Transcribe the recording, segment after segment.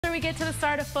we get to the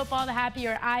start of football, the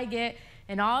happier I get.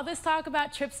 And all this talk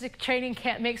about trips to training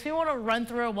camp makes me want to run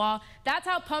through a wall. That's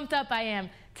how pumped up I am.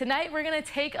 Tonight, we're going to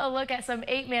take a look at some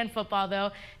 8-man football,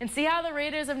 though, and see how the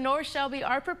Raiders of North Shelby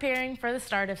are preparing for the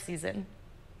start of season.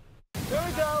 Here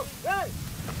we go. Hey!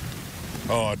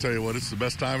 Oh, I tell you what, it's the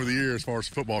best time of the year as far as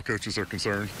football coaches are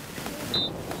concerned.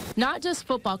 Not just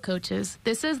football coaches.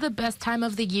 This is the best time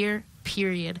of the year,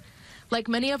 period. Like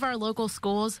many of our local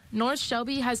schools, North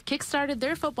Shelby has kick-started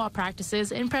their football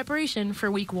practices in preparation for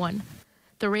Week 1.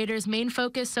 The Raiders' main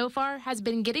focus so far has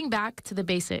been getting back to the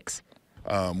basics.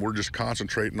 We're just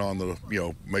concentrating on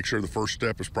make sure the first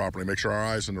step is properly, make sure our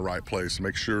eyes in the right place,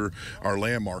 make sure our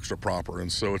landmarks are proper.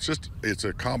 And so it's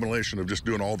a combination of just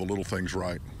doing all the little things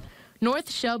right.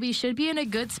 North Shelby should be in a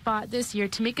good spot this year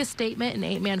to make a statement in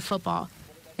 8-man football.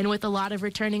 And with a lot of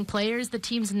returning players, the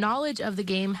team's knowledge of the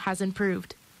game has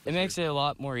improved. It makes it a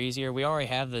lot more easier. We already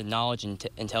have the knowledge and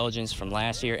intelligence from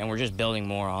last year, and we're just building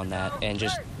more on that and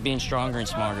just being stronger and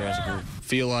smarter as a group.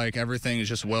 Feel like everything is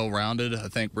just well-rounded. I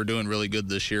think we're doing really good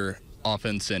this year,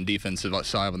 offense and defensive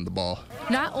side of the ball.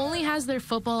 Not only has their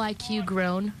football IQ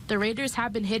grown, the Raiders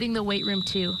have been hitting the weight room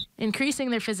too,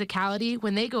 increasing their physicality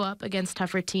when they go up against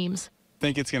tougher teams. I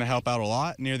think it's going to help out a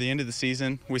lot. Near the end of the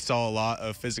season, we saw a lot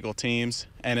of physical teams,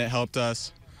 and it helped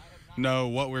us know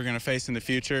what we're going to face in the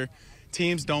future.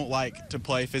 Teams don't like to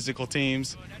play physical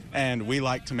teams, and we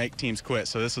like to make teams quit,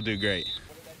 so this will do great.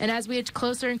 And as we edge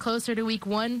closer and closer to Week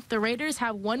 1, the Raiders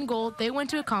have one goal they want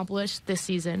to accomplish this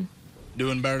season.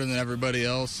 Doing better than everybody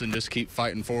else and just keep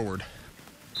fighting forward.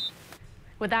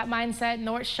 With that mindset,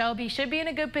 North Shelby should be in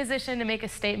a good position to make a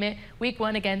statement Week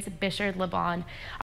 1 against Bishard-LeBon.